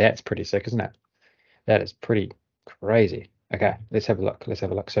 but that's pretty sick, isn't it? That is pretty crazy. Okay, let's have a look.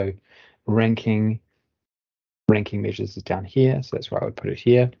 So ranking measures is down here, so that's where I would put it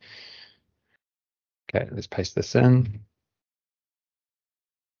here. Okay, let's paste this in.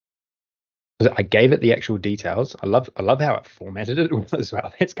 I gave it the actual details. I love how it formatted it as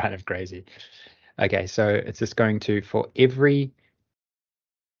well. That's kind of crazy. Okay, so it's just going to, for every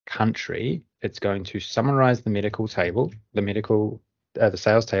country, it's going to summarize the medical table, the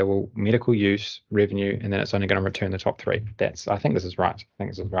sales table, medical use, revenue, and then it's only going to return the top 3. I think this is right.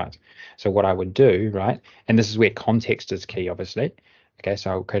 So what I would do, right, and this is where context is key, obviously. Okay, so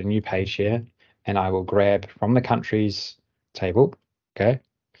I'll create a new page here, and I will grab from the countries table, okay,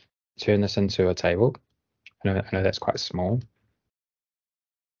 turn this into a table. I know that's quite small.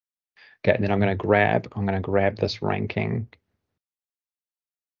 Okay, and then I'm going to grab this ranking.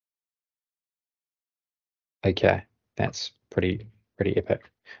 Okay, that's pretty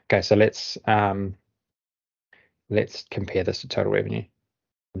epic. Okay, so let's compare this to total revenue.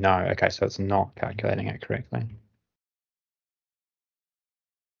 No, okay, so it's not calculating it correctly.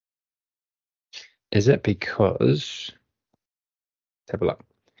 Is it because, let's have a look.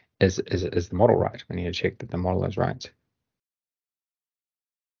 Is the model right? We need to check that the model is right.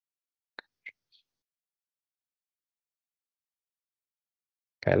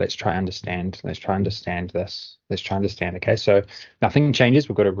 Okay, let's try understand this. Let's try understand. Okay, so nothing changes.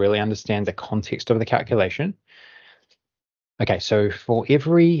 We've got to really understand the context of the calculation. Okay, so for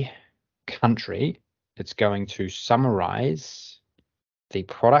every country, it's going to summarize the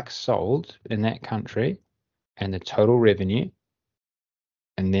products sold in that country and the total revenue,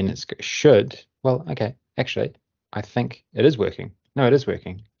 and then it should, well, okay, actually, I think it is working. No, it is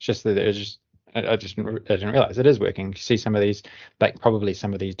working. It's just that I didn't realize it is working. You see some of these, like probably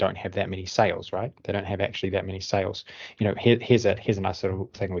some of these don't have that many sales, right? They don't have actually that many sales. Here's a nice little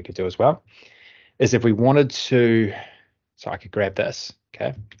thing we could do as well, is if we wanted to, so I could grab this,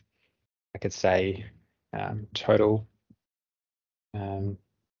 okay? I could say total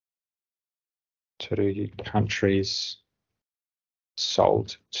countries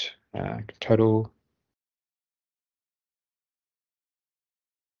sold, total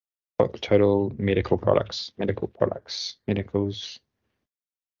medical products, total products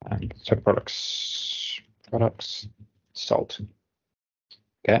sold.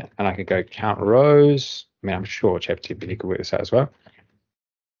 Okay, and I could go count rows. I mean, I'm sure ChatGPT could work this out as well.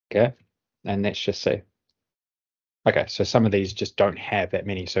 Okay, and let's just say, okay, so some of these just don't have that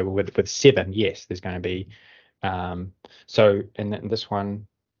many. So with 7, yes, there's going to be. So in this one,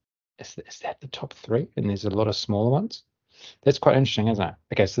 is that the top 3? And there's a lot of smaller ones. That's quite interesting, isn't it?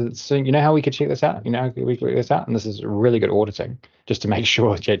 Okay, so you know how we could check this out? You know how we could work this out? And this is really good auditing, just to make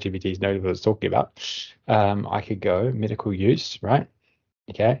sure ChatGPT knows what it's talking about. I could go medical use, right?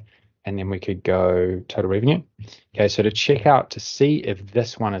 Okay, and then we could go total revenue. Okay, so to check out, to see if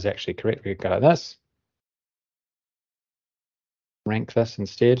this one is actually correct, we could go like this. Rank this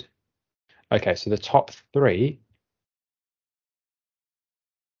instead. Okay, so the top 3,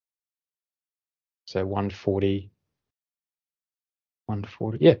 so 140,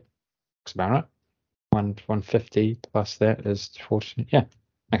 yeah, looks about right. 150 plus that is 40, yeah.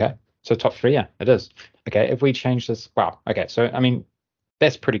 Okay, so top 3, yeah, it is. Okay, if we change this, wow, okay, so I mean,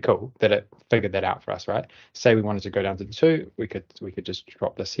 that's pretty cool that it figured that out for us, right? Say we wanted to go down to 2, we could just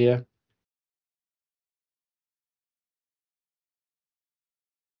drop this here.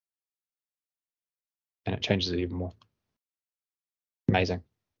 And it changes it even more. Amazing.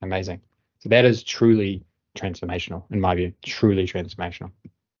 So that is truly transformational, in my view, truly transformational.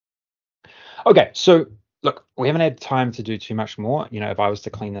 Okay, so look, we haven't had time to do too much more. If I was to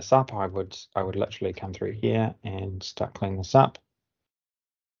clean this up, I would literally come through here and start cleaning this up.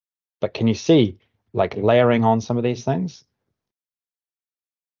 But can you see, like, layering on some of these things?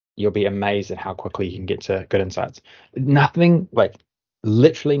 You'll be amazed at how quickly you can get to good insights. Nothing like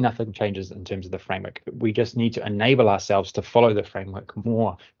Literally nothing changes in terms of the framework. We just need to enable ourselves to follow the framework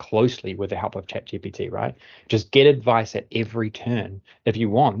more closely with the help of ChatGPT, right? Just get advice at every turn if you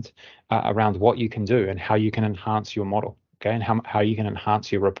want around what you can do and how you can enhance your model, okay? And how you can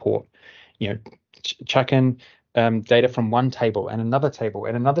enhance your report. You know, chuck in data from one table and another table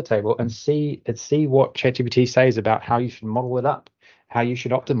and another table and see what ChatGPT says about how you should model it up, how you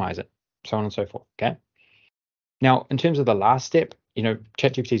should optimize it, so on and so forth, okay? Now, in terms of the last step,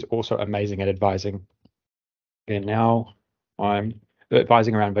 ChatGPT is also amazing at advising. And now I'm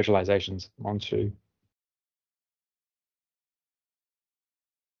advising around visualizations onto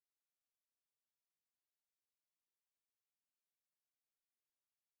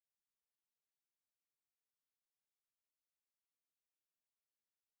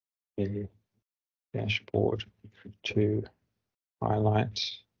the dashboard to highlight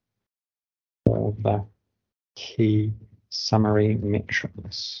all the key summary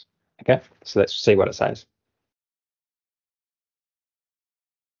metrics. Okay, so let's see what it says.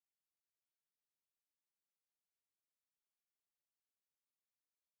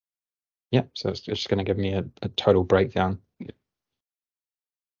 Yep, so it's just going to give me a total breakdown.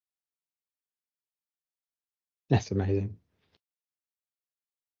 That's amazing.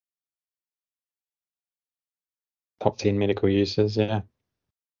 Top 10 medical uses, yeah.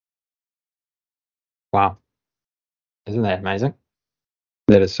 Wow, isn't that amazing?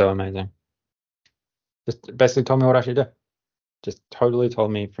 That is so amazing. Just basically told me what I should do. Just totally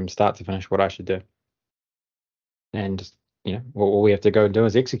told me from start to finish what I should do. And just, all we have to go and do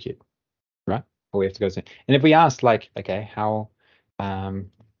is execute, right? All we have to go and if we ask, like, okay, how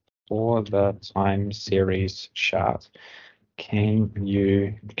for the time series chart, can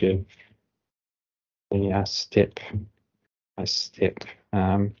you give me a step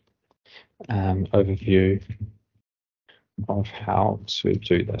overview of how to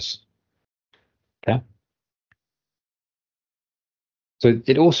do this? Okay. So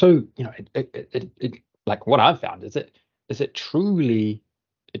it also, it like what I've found is it truly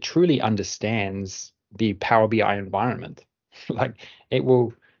understands the Power BI environment. Like it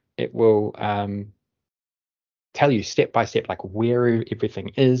will tell you step by step, like where everything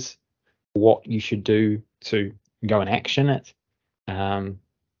is, what you should do to go and action it.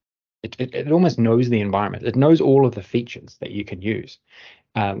 It almost knows the environment. It knows all of the features that you can use.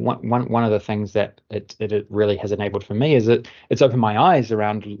 One of the things that it really has enabled for me is that it's opened my eyes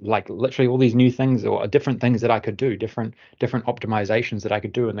around, like, literally all these new things or different things that I could do, different optimizations that I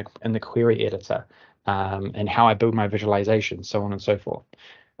could do in the query editor, and how I build my visualization, so on and so forth.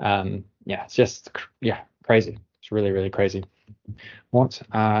 Yeah, it's just crazy. It's really, really crazy. What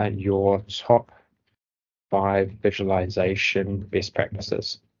are your top 5 visualization best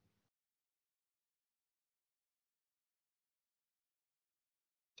practices?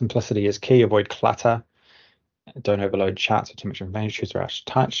 Simplicity is key. Avoid clutter. Don't overload charts or too much information. Choose the right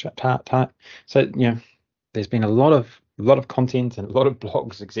type. So there's been a lot of content and a lot of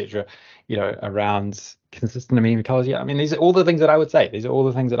blogs, etc. Around consistent and meaningful colors. Yeah, I mean, these are all the things that I would say. These are all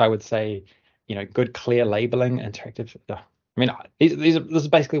the things that I would say. Good, clear labeling, interactive. I mean, this is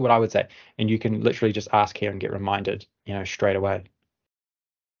basically what I would say, and you can literally just ask here and get reminded, straight away.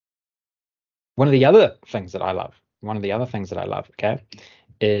 One of the other things that I love, okay,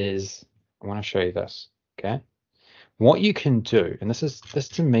 is I want to show you this, okay? What you can do, and this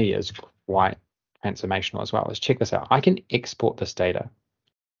to me is quite transformational as well, is check this out. I can export this data,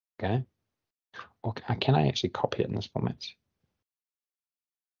 okay? Or can I actually copy it in this format?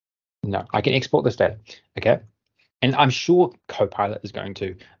 No, I can export this data, okay? And I'm sure Copilot is going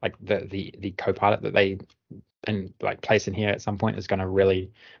to, like, the Copilot that they place in here at some point is going to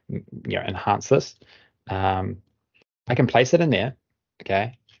really enhance this. I can place it in there,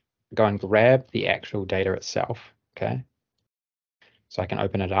 okay? Go and grab the actual data itself, okay? So I can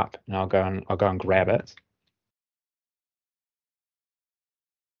open it up and I'll go and grab it.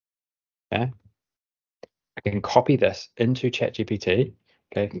 Okay. I can copy this into ChatGPT.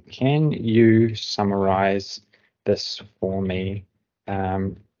 Okay. Can you summarize this for me?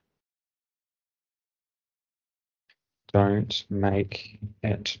 Don't make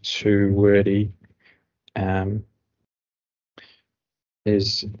it too wordy.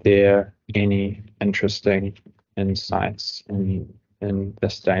 Is there any interesting insights in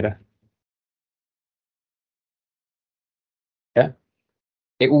this data? Yeah.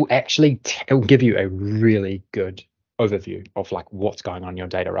 It will give you a really good overview of, like, what's going on in your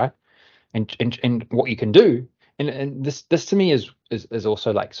data, right? And what you can do. And this to me is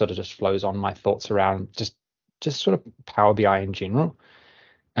also, like, sort of just flows on my thoughts around just sort of Power BI in general.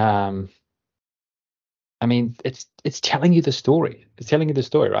 I mean, it's telling you the story. It's telling you the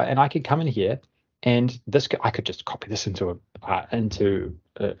story, right? And I could come in here, and I could just copy this I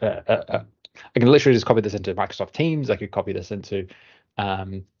can literally just copy this into Microsoft Teams. I could copy this into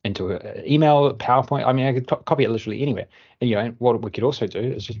an email, PowerPoint. I mean, I could copy it literally anywhere. And and what we could also do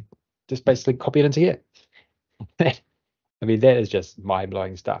is just basically copy it into here. I mean, that is just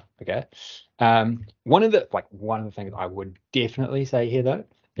mind-blowing stuff. Okay. One of the things I would definitely say here though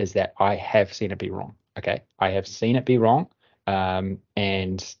is that I have seen it be wrong. Okay. I have seen it be wrong.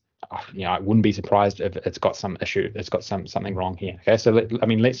 And I wouldn't be surprised if it's got some issue. It's got something wrong here. Okay. So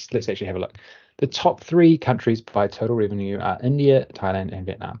let's actually have a look. The top three countries by total revenue are India, Thailand, and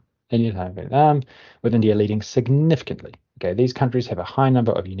Vietnam. India, Thailand, Vietnam, with India leading significantly. Okay, these countries have a high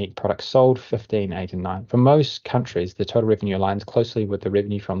number of unique products sold, 15, 8, and 9. For most countries, the total revenue aligns closely with the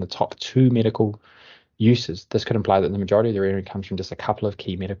revenue from the top two medical uses. This could imply that the majority of the revenue comes from just a couple of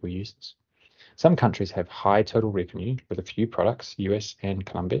key medical uses. Some countries have high total revenue with a few products, US and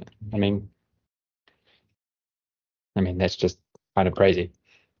Colombia. I mean that's just kind of crazy.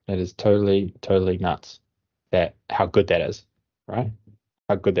 That is totally, totally nuts. How good that is, right?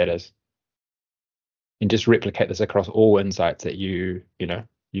 How good that is. And just replicate this across all insights that you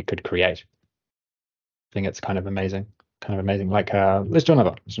could create. I think it's kind of amazing. Kind of amazing. Like let's do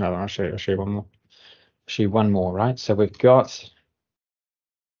another. Let's do another one. I'll show you one more. Show you one more, right? So we've got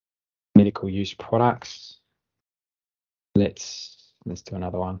medical use products. Let's do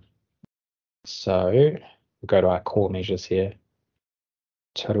another one. So we'll go to our core measures here.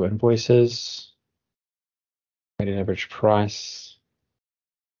 Total invoices, weighted average price,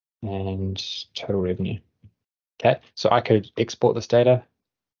 and total revenue. Okay, so I could export this data.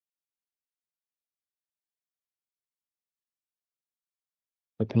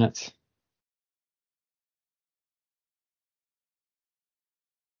 Open it.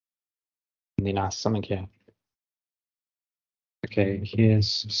 And then ask something here. Okay,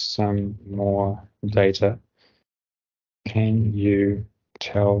 here's some more data. Can you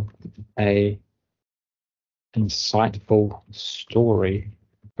tell a insightful story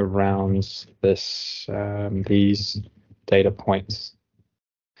around these data points?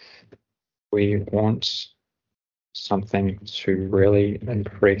 We want something to really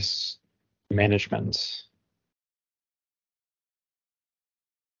impress management.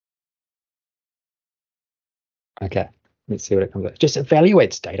 Okay, let's see what it comes up. Just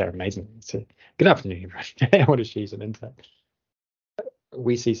evaluates data amazingly. So, good afternoon, everyone. What is she's an intern?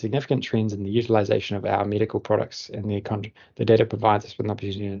 We see significant trends in the utilization of our medical products and the data provides us with an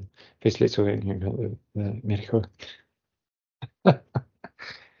opportunity. First, let's talk about the medical.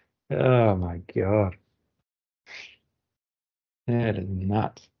 Oh my God. That is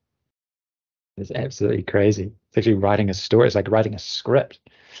nuts. It's absolutely crazy. It's actually writing a story. It's like writing a script.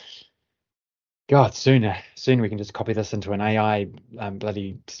 God, soon we can just copy this into an AI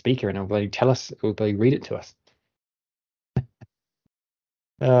bloody speaker and it'll bloody tell us, it'll bloody read it to us.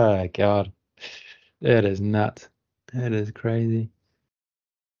 Oh God. That is nuts. That is crazy.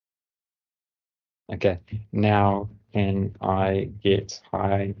 Okay, now can I get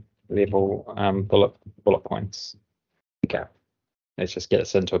high level bullet points? Okay, let's just get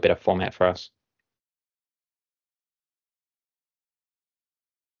this into a better format for us.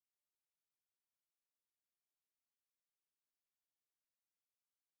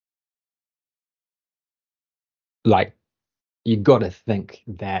 Like you got to think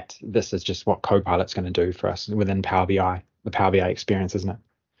that this is just what Copilot's going to do for us within Power BI, the Power BI experience, isn't it?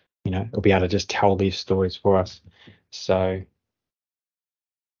 It'll be able to just tell these stories for us. So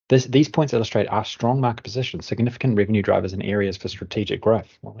these points illustrate our strong market position, significant revenue drivers and areas for strategic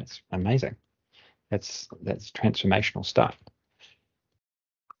growth. Well, that's amazing. That's transformational stuff.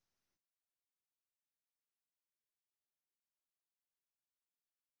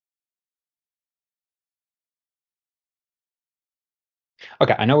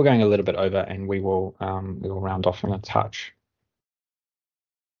 Okay, I know we're going a little bit over, and we will round off in a touch.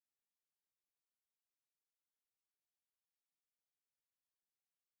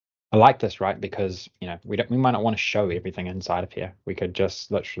 I like this, right? Because we might not want to show everything inside of here. We could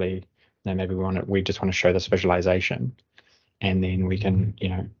just literally, maybe we just want to show this visualization, and then we can,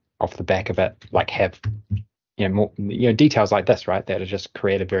 off the back of it, like have more details like this, right? That are just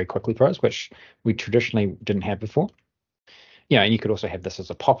created very quickly for us, which we traditionally didn't have before. And you could also have this as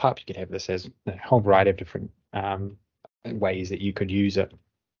a pop-up. You could have this as a whole variety of different ways that you could use it.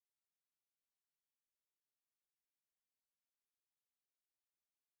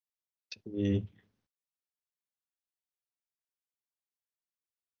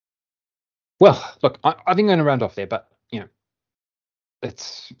 Well, look, I think I'm going to round off there, but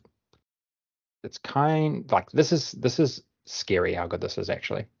it's it's kind like this is scary how good this is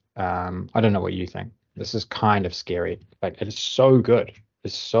actually. I don't know what you think. This is kind of scary. Like it is so good.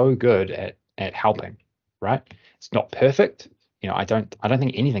 It's so good at helping, right? It's not perfect. I don't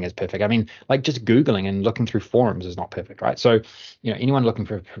think anything is perfect. I mean, like just Googling and looking through forums is not perfect, right? So, anyone looking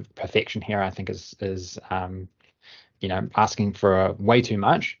for perfection here, I think is asking for way too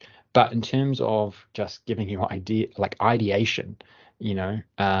much. But in terms of just giving you like ideation, you know,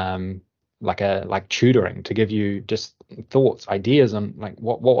 like tutoring to give you just thoughts, ideas on like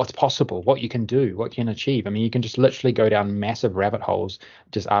what's possible, what you can do, what you can achieve. I mean, you can just literally go down massive rabbit holes,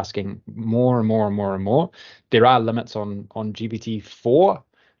 just asking more and more and more and more. There are limits on GPT-4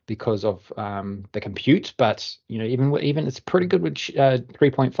 because of the compute, but even it's pretty good with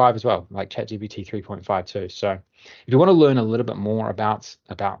 3.5 as well, like ChatGPT 3.5 too. So if you want to learn a little bit more about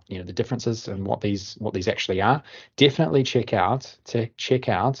the differences and what these actually are, definitely check out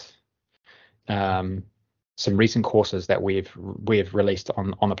some recent courses that we've released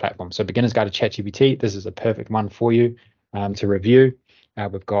on the platform. So Beginner's Guide to ChatGPT, this is a perfect one for you to review.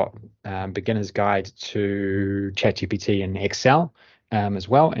 We've got Beginner's Guide to ChatGPT in Excel as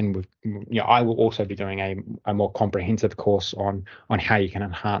well, and I will also be doing a more comprehensive course on how you can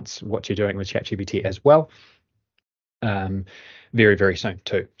enhance what you're doing with ChatGPT as well. Very, very soon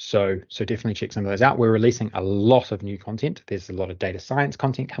too. So definitely check some of those out. We're releasing a lot of new content. There's a lot of data science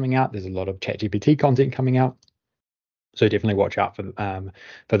content coming out. There's a lot of ChatGPT content coming out. So definitely watch out for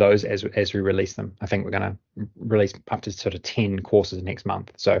those as we release them. I think we're going to release up to sort of 10 courses next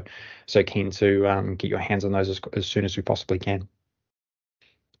month. So keen to get your hands on those as soon as we possibly can.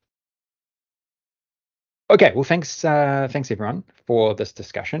 Okay, well, thanks everyone for this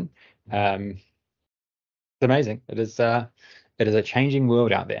discussion. It's amazing. It is a changing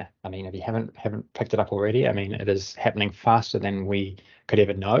world out there. I mean, if you haven't picked it up already, I mean, it is happening faster than we could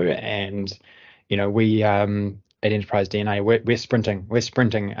ever know. And we at Enterprise DNA, we're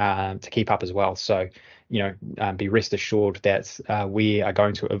sprinting to keep up as well. So be rest assured that we are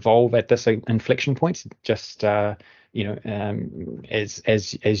going to evolve at this inflection point, just as you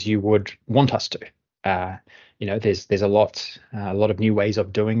would want us to. There's a lot of new ways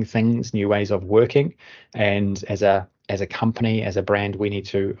of doing things, new ways of working, and as a company, as a brand, we need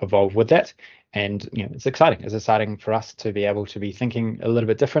to evolve with that. And it's exciting. It's exciting for us to be able to be thinking a little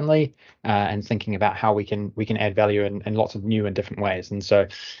bit differently and thinking about how we can add value in lots of new and different ways. And so,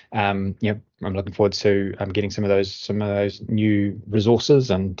 I'm looking forward to getting some of those new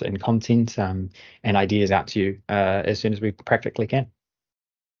resources and content and ideas out to you as soon as we practically can.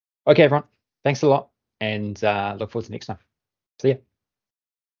 Okay, everyone. Thanks a lot, and look forward to next time. See ya.